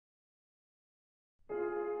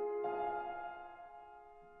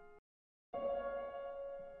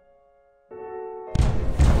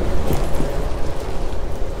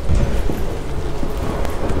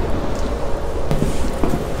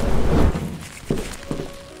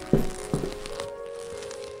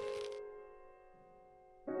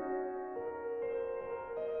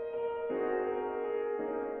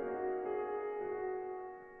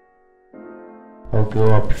I'll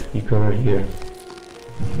go up. You go right here.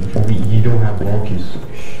 You don't have walkies.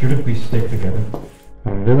 Shouldn't we stick together?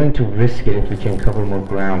 I'm willing to risk it if we can cover more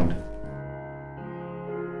ground.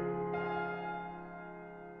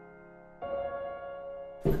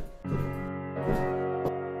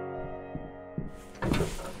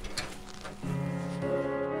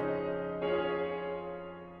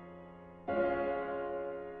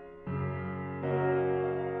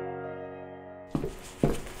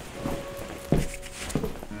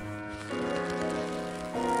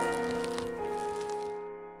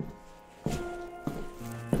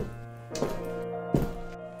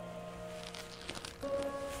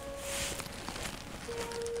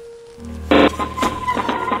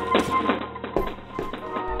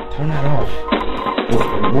 Turn that off.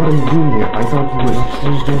 What are you doing here? I thought you were...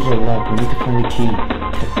 Those doors are locked. We need to find the key.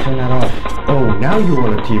 Turn that off. Oh, now you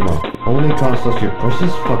want to team up. Only cost us your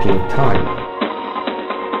precious fucking time.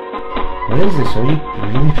 What is this? Are you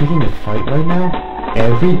really picking a fight right now?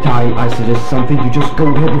 Every time I suggest something, you just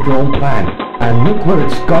go ahead with your own plan. And look where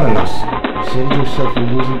it's gotten us. You said it yourself, you're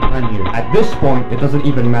losing time here. At this point, it doesn't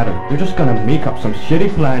even matter. You're just gonna make up some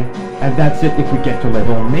shitty plan, and that's it if we get to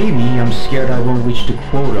level. Well, maybe I'm scared I won't reach the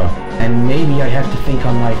quota, and maybe I have to think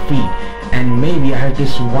on my feet, and maybe I have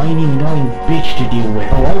this whiny, annoying bitch to deal with.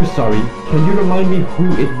 Oh, I'm sorry. Can you remind me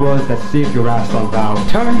who it was that saved your ass on Val?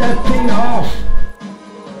 Turn that thing off!